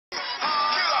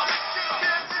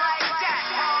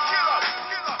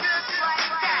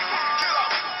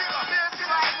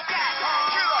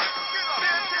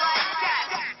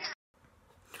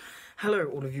Hello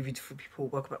all of you beautiful people,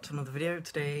 welcome back to another video.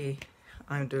 Today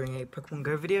I'm doing a Pokemon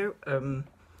Go video.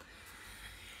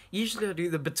 Usually I do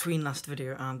the between last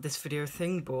video and this video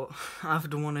thing, but I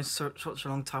haven't done one in such a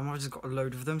long time. I've just got a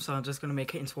load of them, so I'm just going to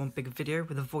make it into one big video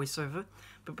with a voiceover.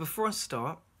 But before I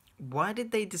start, why did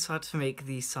they decide to make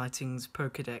these sightings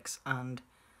Pokedex and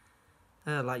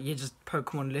like you just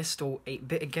Pokemon list or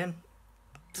 8-bit again?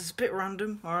 It's a bit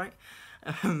random, alright?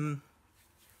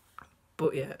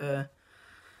 But yeah,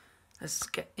 let's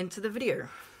get into the video.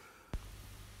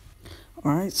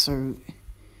 Alright, so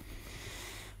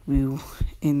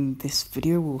in this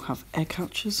video we'll have egg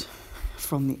hatches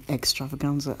from the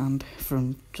extravaganza and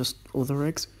from just other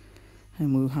eggs,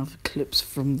 and we'll have clips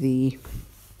from the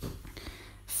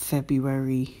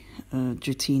February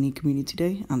Dratini Community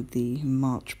Day and the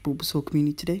March Bulbasaur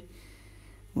Community Day.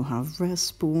 We'll have rare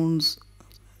spawns,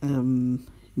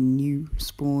 new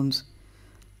spawns,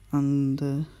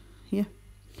 and yeah.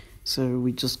 So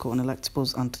we just got an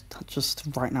Electabuzz and just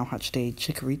right now hatched a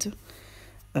Chikorita.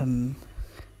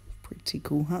 Pretty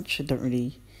cool hatch.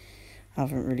 I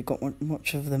haven't really got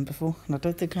much of them before, and I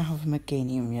don't think I have a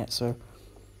Meganium yet. So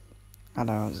I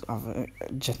know I've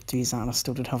Gen 3's out, and I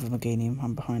still did have a Meganium.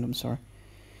 I'm behind. I'm sorry.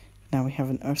 Now we have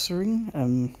an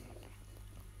Ursaring.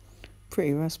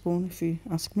 Pretty rare spawn, if you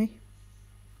ask me.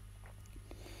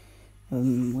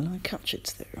 Will I catch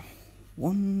it though?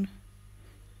 1,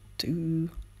 2,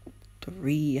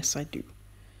 3, yes I do.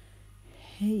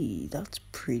 Hey, that's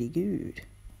pretty good.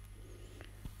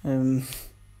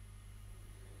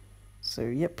 So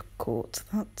yep, caught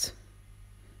that.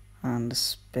 And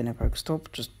spin a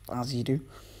Pokestop, just as you do.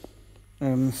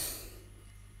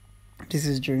 This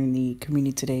is during the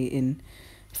Community Day in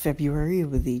February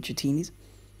with the Dratinis,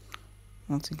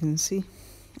 as you can see.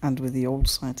 And with the old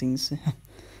sightings,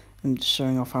 I'm just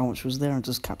showing off how much was there and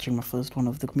just catching my first one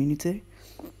of the Community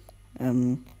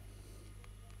Day.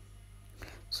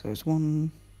 So it's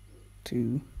 1,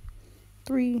 2,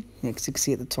 3. Yeah, because you can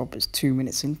see at the top it's 2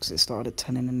 minutes in because it started at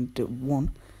 10 and ended at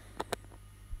 1.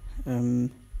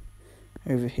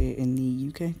 Over here in the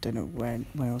UK, don't know where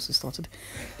else it started.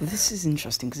 But this is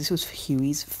interesting because this was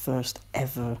Huey's first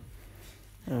ever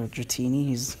Dratini.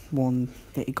 He's one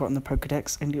that he got in the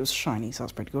Pokedex and it was shiny, so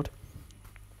that's pretty good.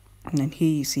 And then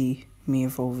here you see me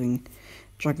evolving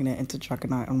Dragonite into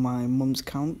Dragonite on my mum's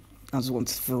account. I just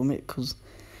wanted to film it because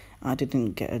I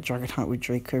didn't get a Dragonite with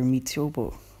Draco Meteor,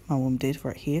 but my mum did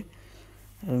right here.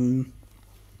 As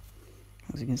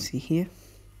you can see here,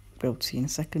 be able to see in a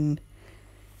second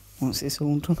once it's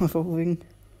all done evolving.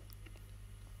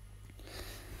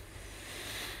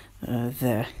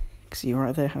 There, see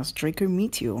right there has Draco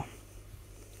Meteor.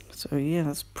 So yeah,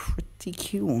 that's pretty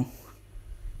cool.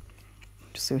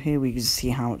 So here we can see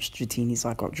how much Dratinis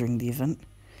I got during the event,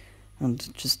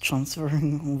 and just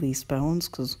transferring all these spawns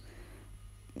because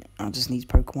I just need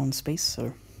Pokemon space,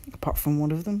 so apart from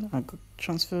one of them, I got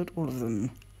transferred all of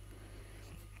them.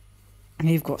 And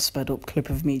you've got a sped up clip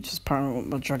of me just powering up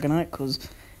my Dragonite because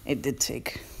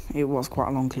it was quite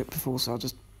a long clip before, so I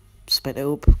just sped it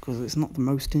up because it's not the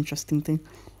most interesting thing.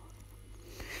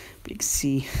 But you can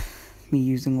see me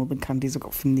using all the candies I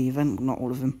got from the event. Well, not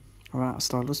all of them are out of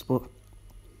Stardust, but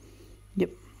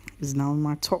yep, it's now on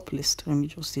my top list. Let me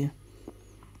just see.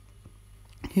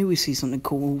 Here we see something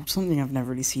cool, something I've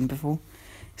never really seen before.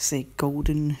 It's a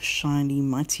golden, shiny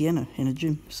Mightyena in a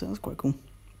gym, so that's quite cool.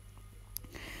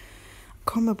 I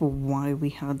can't remember why we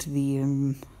had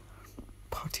the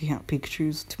party hat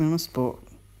Pikachus, to be honest, but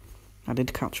I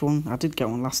did catch one. I did get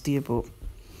one last year, but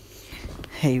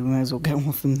hey, we may as well get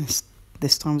one from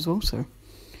this time as well, so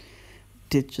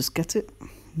did just get it.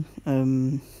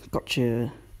 Got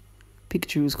your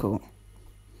Pikachu's caught.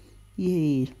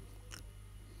 Yay.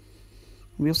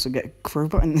 We also get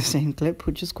Crobat in the same clip,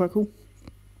 which is quite cool.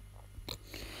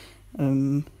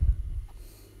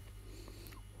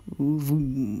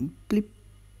 Blip.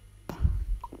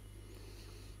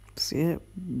 So yeah,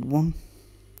 1,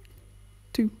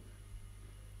 2,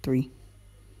 3.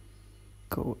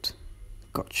 Caught.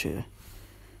 Gotcha.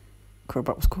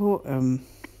 Crobat was caught.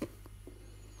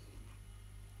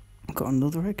 Got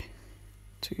another egg.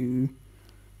 2,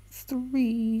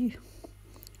 3.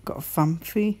 Got a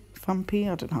Fampi,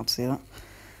 I don't know how to say that.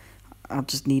 I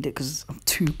just need it because I'm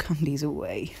 2 candies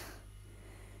away.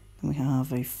 And we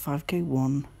have a 5k,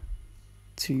 1,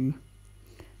 2,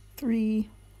 3.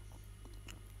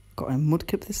 Got a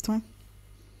Mudkip this time.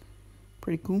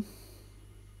 Pretty cool.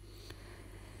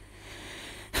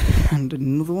 And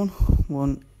another one.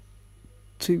 1,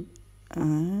 2,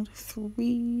 and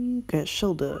 3. Get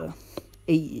Shoulder.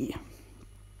 Hey.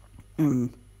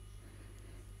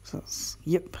 So that's,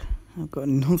 yep, I've got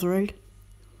another egg.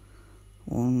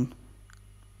 1,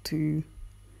 2,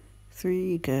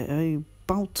 3. Get a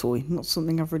Baltoy. Not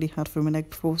something I've really had from an egg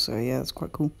before, so yeah, that's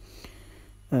quite cool.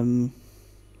 So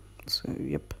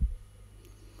yep.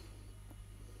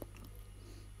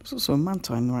 There's also a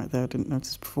Mantine right there, I didn't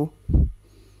notice before.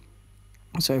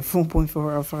 So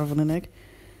 4.4 out of 5 on an egg.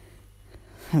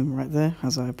 Right there,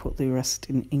 as I put the rest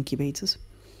in incubators.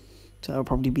 So that'll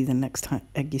probably be the next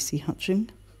egg you see hatching.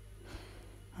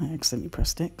 I accidentally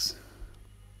pressed X.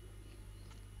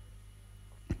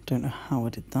 Don't know how I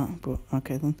did that, but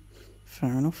okay then.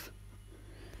 Fair enough.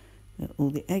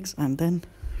 All the eggs, and then,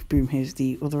 boom, here's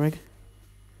the other egg.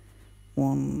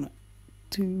 1,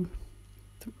 2,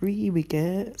 3, we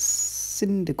get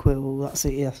Cyndaquil, that's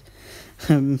it, yes.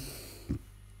 Boom.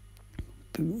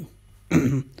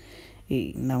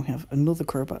 Now we have another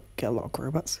Crobat, get a lot of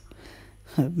Crobats.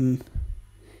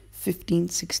 15,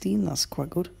 16, that's quite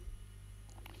good.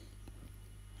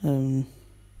 Well,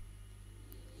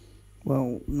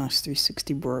 nice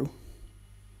 360, bro.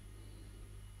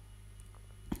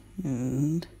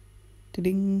 And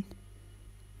ding,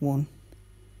 1,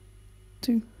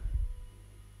 2.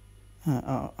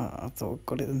 I thought I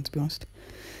got it then, to be honest.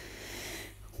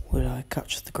 Would I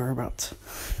catch the Crobat?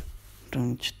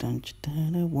 Don't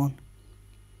 1.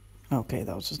 Okay,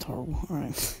 that was just horrible.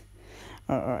 Alright.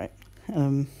 Alright.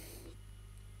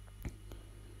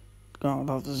 God,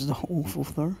 that was an awful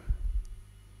throw.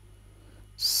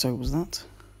 So was that.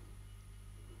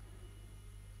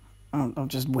 I'm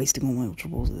just wasting all my Ultra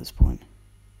Balls at this point.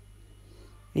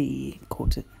 He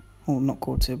caught it. Well, not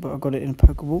caught it, but I got it in a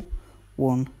Pokeball.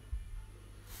 1,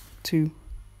 2,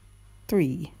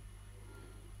 3.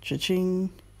 Cha-ching.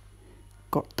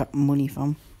 Got that money,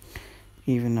 fam.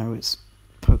 Even though it's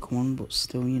Pokemon, but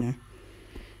still, you know.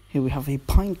 Here we have a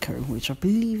Pineco, which I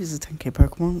believe is a 10k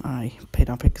Pokemon. I paid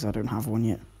up it because I don't have one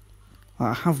yet. Well,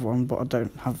 I have one, but I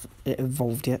don't have it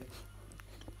evolved yet.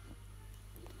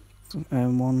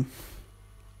 1,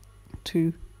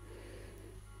 2,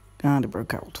 and it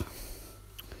broke out.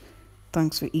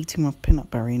 Thanks for eating my peanut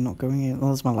berry and not going in. That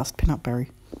was my last peanut berry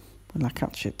when I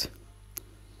catch it.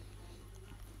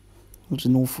 It was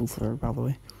an awful throw, by the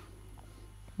way.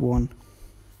 1,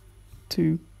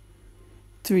 2,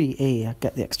 3. Hey, I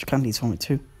get the extra candies from it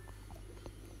too.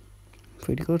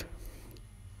 Pretty good.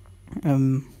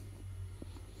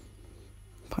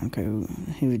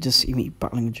 Pineco, he would just see me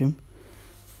battling a gym.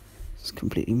 Just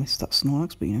completely missed that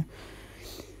Snorlax, but you know.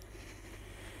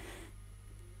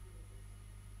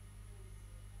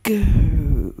 Go!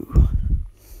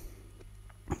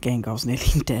 Gengar's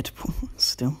nearly dead, but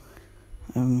still.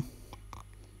 Didn't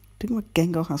my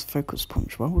Gengar has Focus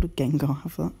Punch? Why would a Gengar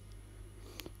have that?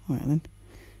 Alright then.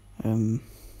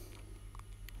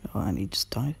 Oh, and he just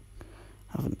died.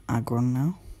 I have an Aggron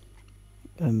now.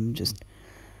 Just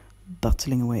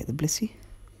battling away at the Blissey.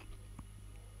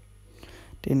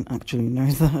 Didn't actually know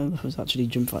that there was actually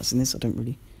gym fights in this. I don't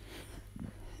really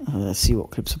see what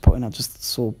clips are putting. I just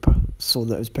saw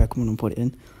that it was Pokemon and put it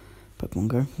in Pokemon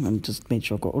Go and just made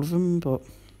sure I got all of them, but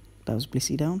that was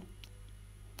Blissey down.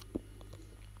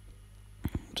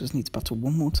 Just need to battle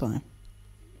one more time.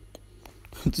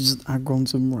 Just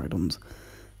Aggrons and Rhydons.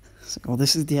 So, well,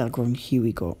 this is the Aggron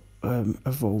Huey got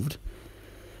evolved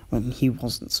when he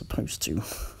wasn't supposed to.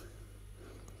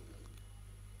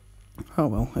 Oh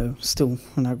well, still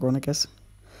an Aggron, I guess.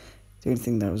 The only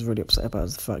thing that I was really upset about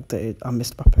is the fact that I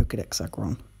missed my Pokedex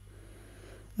Aggron.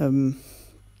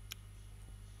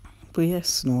 But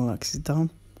yes, Snorlax is down.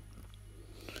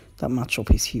 That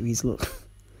matchup is Huey's, look.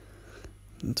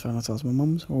 And Tyrannosaurus, my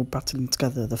mum's, we're all battling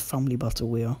together, the family battle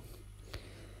we are.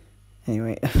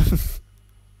 Anyway,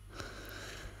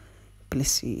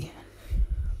 Blissey,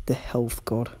 the health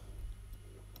god.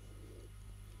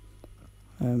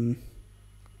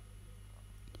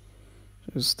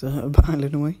 Just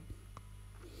battling away.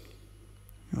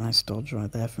 Nice dodge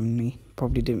right there from me.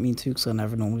 Probably didn't mean to because I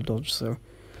never normally dodge, so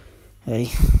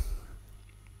hey.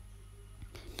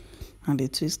 And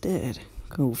it is dead.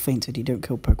 Cool, fainted, you don't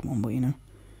kill Pokemon, but you know.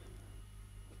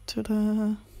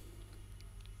 Ta-da!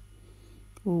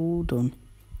 All done.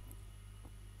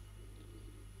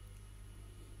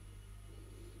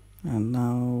 And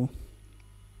now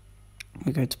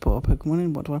we go to put our Pokemon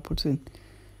in. What do I put in?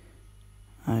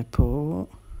 I put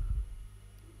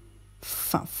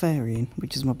Fat Fairy in,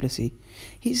 which is my Blissey.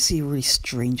 You see a really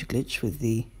strange glitch with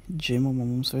the gym on my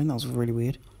mum's phone. That was really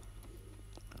weird.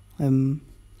 And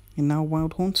now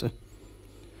Wild Haunter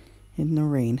in the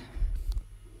rain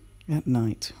at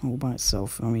night, all by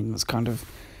itself. I mean, that's kind of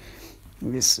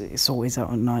it's always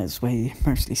out at night. It's where you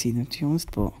mostly see them, to be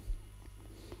honest. But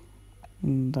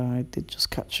and I did just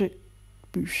catch it.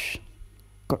 Boosh,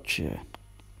 gotcha.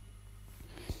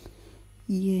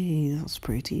 Yay, that's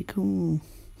pretty cool.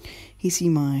 You see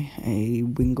my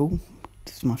Wingull.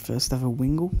 This is my first ever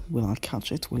Wingull. Will I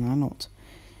catch it? Will I not?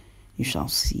 You shall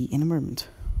see in a moment.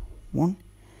 1,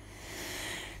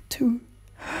 2,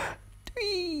 3,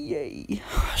 yay.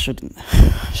 I shouldn't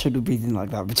be breathing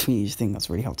like that between each thing. That's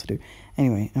really hard to do.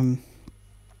 Anyway,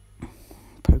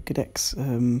 Pokedex,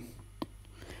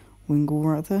 Wingull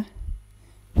right there.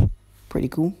 Pretty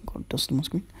cool. Got dust on my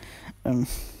screen.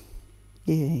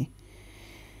 Yay.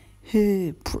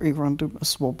 Here, pretty random, a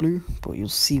Swablu, but you'll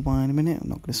see why in a minute. I'm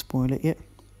not going to spoil it yet.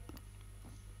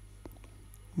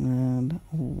 And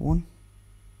 1,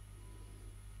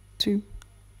 2,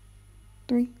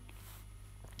 3.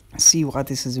 See why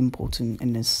this is important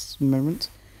in this moment.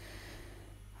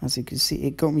 As you can see,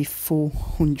 it got me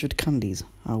 400 candies.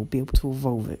 I'll be able to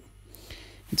evolve it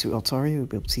into Altaria. We'll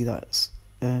be able to see that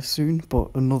soon. But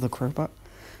another Crobat.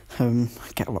 I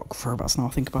get a lot of Crobats now I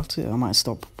think about it. I might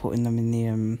stop putting them in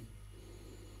the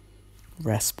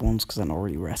rare spawns because they're not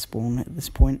really rare spawn at this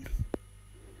point.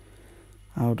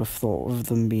 I would have thought of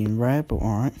them being rare, but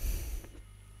alright.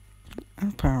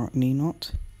 Apparently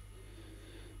not.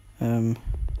 Doesn't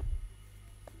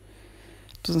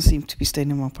seem to be staying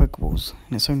in my Pokeballs,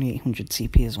 and it's only 800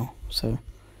 CP as well, so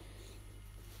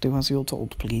do as you're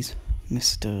told, please,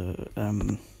 Mr.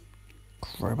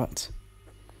 Crobat.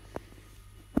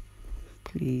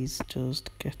 Please just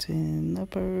get in the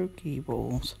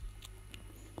Pokeballs.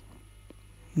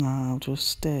 Now just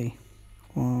stay.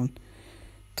 1,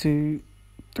 2,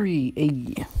 3,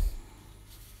 ay.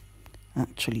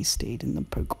 Actually stayed in the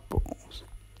Pokeballs.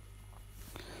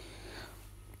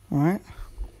 Alright.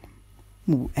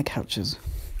 Ooh, egg hatches.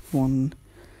 1,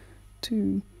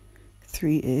 2,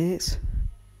 3 is.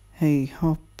 Hey,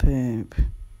 hop up.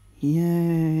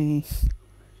 Yay.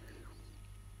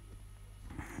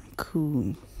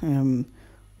 Cool.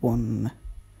 1,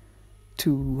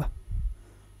 2,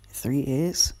 3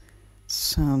 is.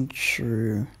 Sound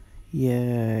true.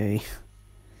 Yay.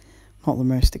 Not the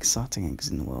most exciting eggs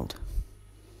in the world.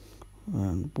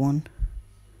 1,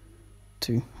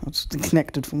 2. I was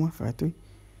connected from Wi-Fi. 3.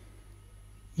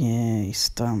 Yay,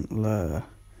 Stantler.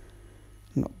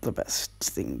 Not the best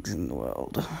things in the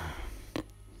world.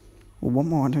 Well, one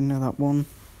more, I don't know that. 1,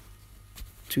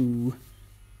 2,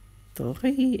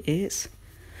 3 is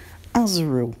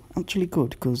Azurill. Actually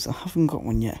good, because I haven't got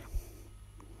one yet.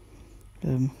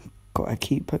 Got a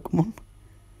cute Pokemon.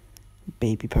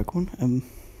 Baby Pokemon.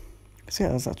 So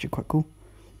yeah, that's actually quite cool.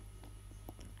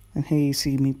 And here you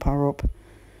see me power up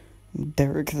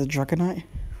Derek the Dragonite.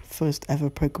 First ever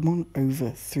Pokemon over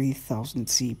 3000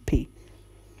 CP.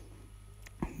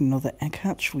 Another egg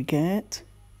hatch we get.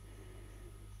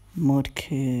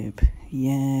 Mudkip.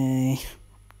 Yay.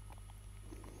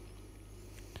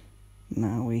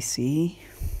 Now we see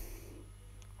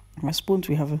response.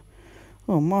 We have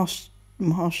a Marsh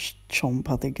Chomp,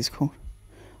 I think it's called.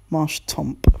 Marsh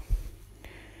Tomp.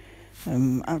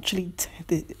 Actually,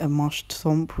 a Marsh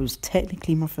Tomp was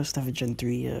technically my first ever Gen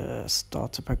 3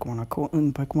 starter Pokemon I caught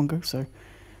in Pokemon Go, so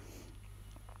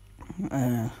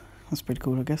that's pretty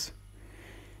cool, I guess.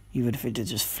 Even if it did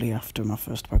just flee after my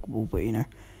first Pokeball, but you know.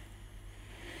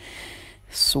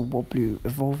 Swablu,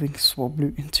 evolving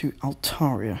Swablu into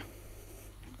Altaria.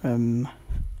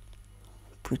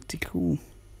 Pretty cool.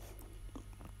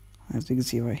 As you can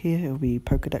see right here, it'll be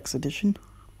Pokedex edition.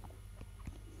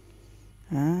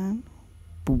 And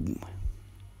boom.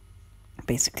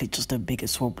 Basically just a bigger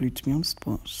Swablu, to be honest,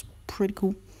 but it's pretty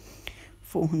cool.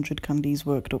 400 candies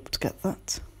worked up to get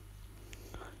that.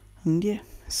 And yeah,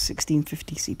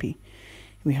 1650 CP.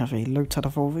 We have a Lotad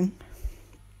evolving.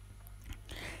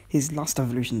 His last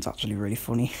evolution's actually really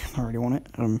funny. I really want it.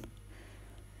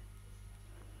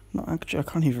 No, actually, I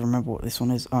can't even remember what this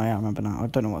one is. Oh yeah, I remember now. I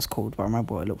don't know what it's called, but I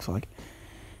remember what it looks like.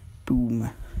 Boom.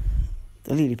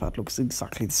 The lily pad looks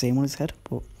exactly the same on his head,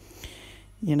 but,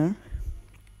 you know.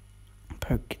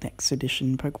 Pokedex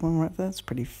edition Pokemon right there. It's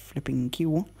pretty flipping cute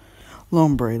one.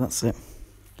 Lombre, that's it.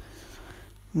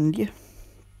 And yeah.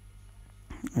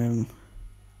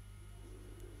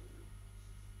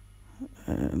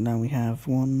 Now we have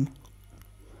 1,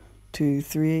 2,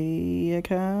 3 egg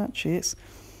hatches.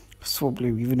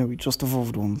 Swablu, even though we just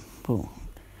evolved one, but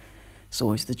it's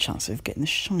always the chance of getting a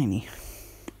shiny.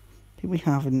 Here we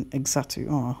have an Exatu.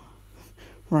 Oh,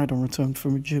 Rhydon returned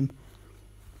from a gym.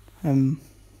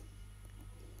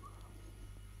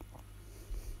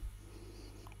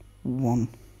 One.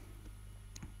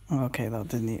 Okay, that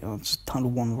didn't. I just had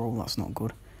one roll. That's not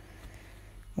good.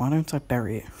 Why don't I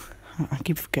bury it? I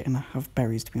keep forgetting I have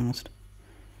berries, to be honest.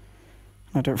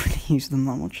 I don't really use them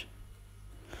that much.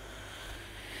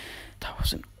 That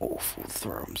was an awful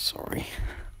throw, I'm sorry.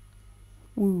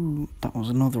 Woo, that was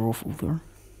another awful throw.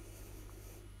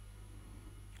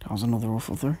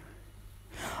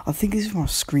 I think this is my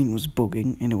screen was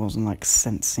bugging and it wasn't like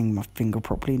sensing my finger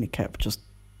properly and it kept just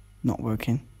not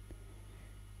working.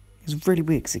 It was really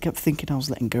weird because it kept thinking I was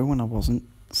letting go when I wasn't.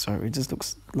 So it just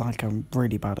looks like I'm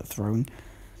really bad at throwing.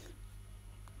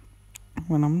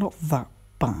 When I'm not that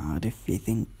bad if you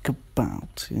think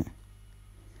about it.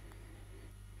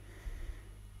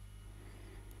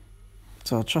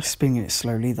 So I'll try spinning it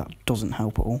slowly, that doesn't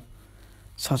help at all.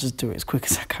 So I'll just do it as quick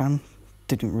as I can.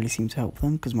 Didn't really seem to help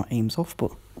them because my aim's off,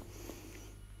 but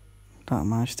I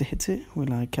managed to hit it.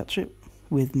 Will I catch it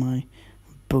with my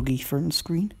buggy phone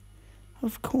screen?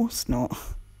 Of course not.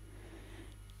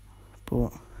 But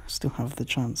I still have the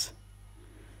chance.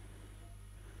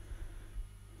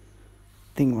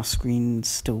 I think my screen's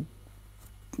still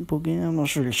bugging. I'm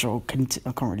not really sure. I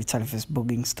can't really tell if it's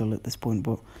bugging still at this point,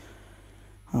 but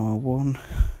 1,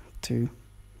 2,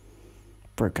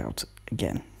 broke out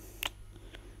again.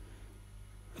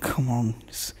 Come on,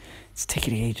 it's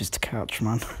taking ages to catch,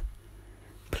 man.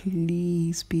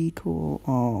 Please be cool.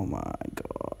 Oh my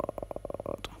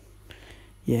god.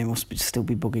 Yeah, it must still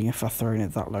be bugging if I'm throwing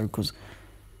it that low, because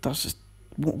that's just...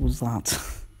 What was that?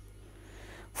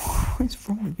 What is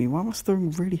wrong with me? Why am I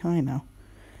throwing really high now?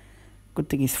 Good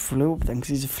thing he flew up then, because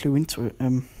he just flew into it.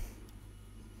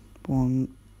 1,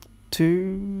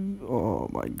 2... Oh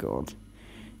my god.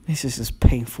 This is just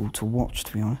painful to watch,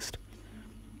 to be honest.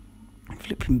 I'm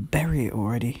flipping bury it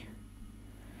already.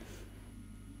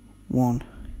 1,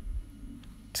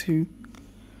 2,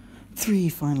 3,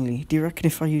 finally. Do you reckon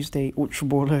if I used a Ultra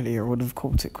Ball earlier, I would have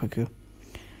caught it quicker?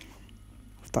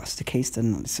 If that's the case,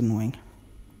 then it's annoying.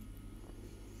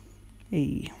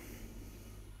 Hey.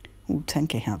 Oh,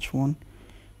 10k hatch. 1,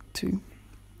 2.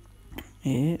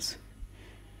 It's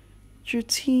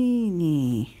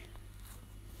Dratini.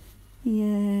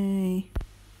 Yay.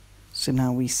 So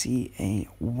now we see a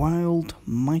wild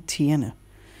Mightyena.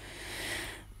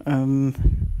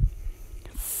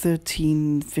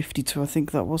 1352, I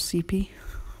think that was CP.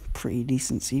 Pretty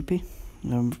decent CP.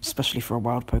 Especially for a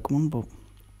wild Pokemon, but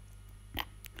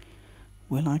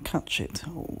will I catch it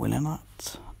or will I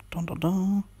not? Dun dun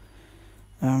dun.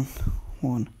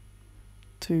 1,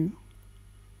 2,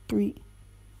 3.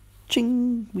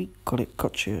 Ching! We got it,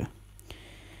 gotcha.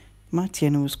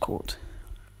 Mightyena was caught.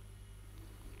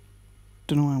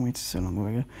 Don't know why I waited so long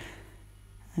ago.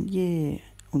 And yeah,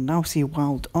 we'll now see a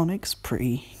wild Onyx.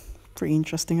 Pretty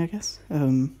interesting, I guess.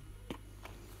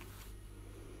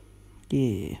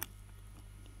 Yeah.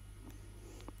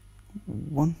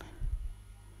 1,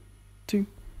 2,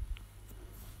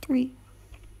 3.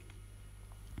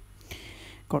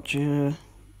 Gotcha.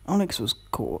 Onyx was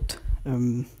caught.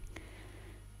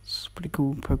 It's a pretty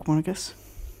cool Pokemon, I guess.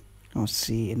 I'll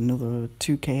see another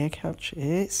 2k egg hatch.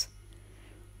 It's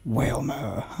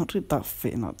Whalmer. How did that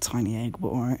fit in that tiny egg? But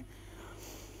alright.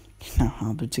 Now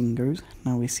how the thing goes.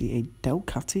 Now we see a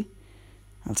Delcatty.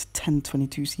 That's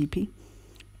 1022 CP.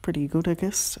 Pretty good, I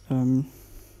guess. 1,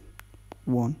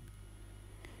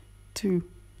 2.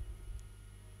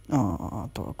 Oh, I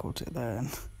thought I caught it there.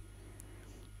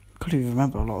 Couldn't even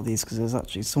remember a lot of these because there's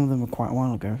actually some of them were quite a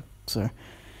while ago. So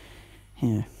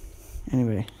yeah.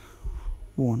 Anyway,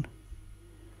 1,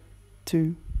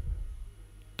 2,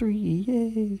 3,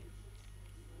 yay!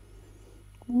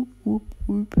 Whoop whoop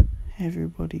whoop!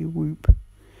 Everybody whoop!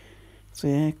 So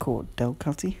yeah, caught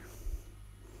Delcatty.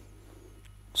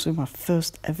 So my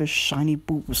first ever shiny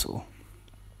Bulbasaur.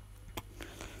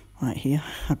 Right here,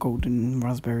 a golden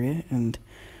raspberry and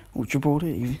Ultra Ball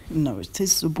it. No, it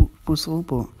is a Bulbasaur,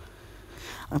 but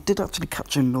I did actually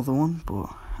catch another one, but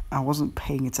I wasn't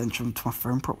paying attention to my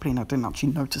phone properly and I didn't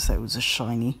actually notice that it was a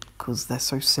shiny because they're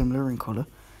so similar in colour.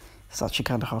 It's actually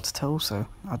kind of hard to tell, so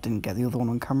I didn't get the other one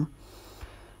on camera.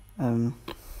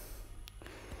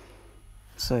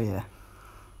 So yeah.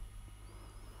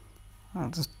 I'll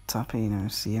just tap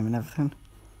it, see him and everything.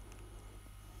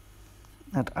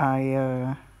 And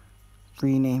I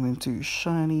rename him to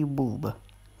Shiny Bulba.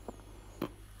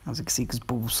 As you can see, because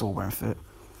Bulbasaur won't fit.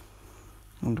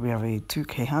 And we have a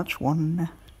 2k hatch. 1,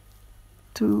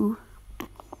 2.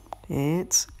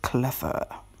 It's Cleffer.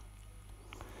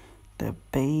 The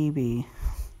baby.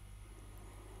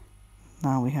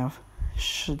 Now we have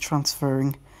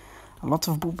transferring a lot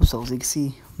of Bulbasaurs. You can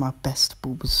see my best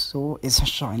Bulbasaur is a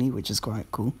shiny, which is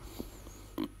quite cool.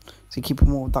 So keep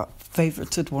him all with that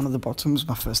favorited one at the bottom. Was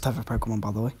my first ever Pokemon,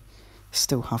 by the way.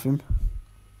 Still have him.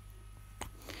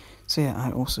 So yeah,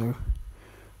 I also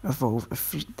evolved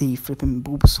the flipping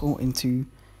Bulbasaur into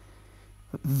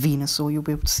Venusaur. You'll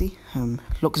be able to see.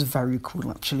 Looks very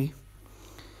cool actually,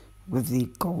 with the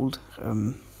gold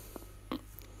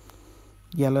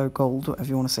yellow, gold, whatever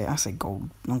you want to say. I say gold.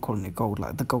 I'm calling it gold,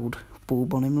 like the gold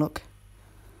bulb on him, look.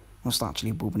 Well, it's not actually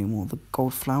a bulb anymore. The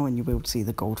gold flower, and you'll be able to see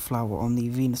the gold flower on the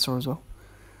Venusaur as well.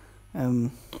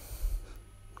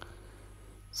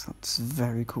 So that's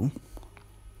very cool.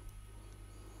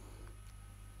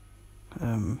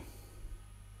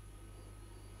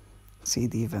 See,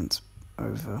 the event's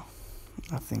over,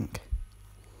 I think.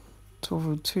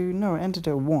 12:02. No, it ended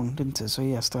at 1, didn't it? So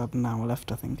yeah, still had an hour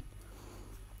left, I think.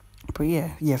 But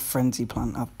yeah, Frenzy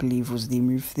Plant, I believe, was the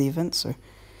move for the event. So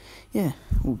yeah,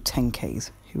 all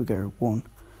 10Ks. Here we go. 1,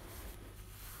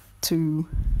 2,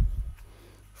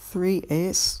 3.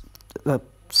 It's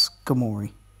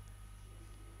Skamori.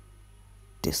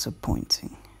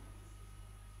 Disappointing.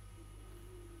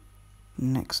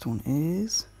 Next one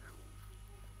is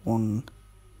 1,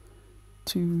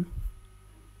 2,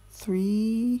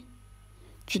 3.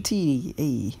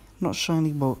 Dratini. Not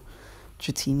shiny, but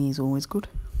Dratini is always good.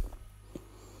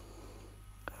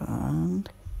 And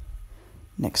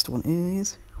next one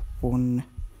is 1,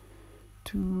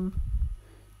 2,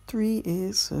 3.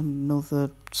 Is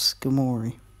another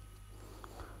Skamori.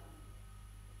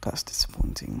 That's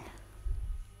disappointing.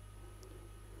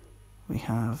 We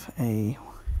have a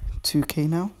 2K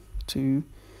now. 2,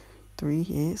 3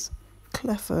 is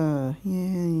Cleffer.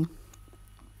 Yay.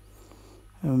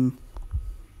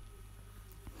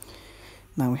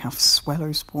 Now we have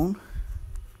Swallow Spawn.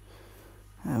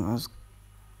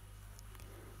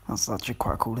 That's actually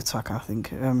quite a cool attack, I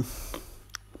think.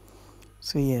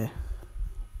 So yeah,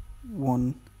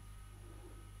 1,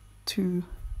 2,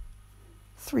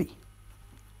 3.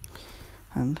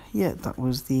 And yeah, that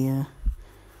was the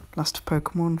last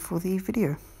Pokemon for the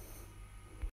video.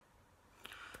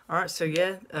 Alright, so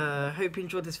yeah, hope you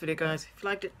enjoyed this video, guys. If you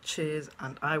liked it, cheers,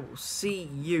 and I will see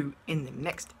you in the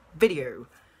next video.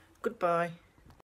 Goodbye.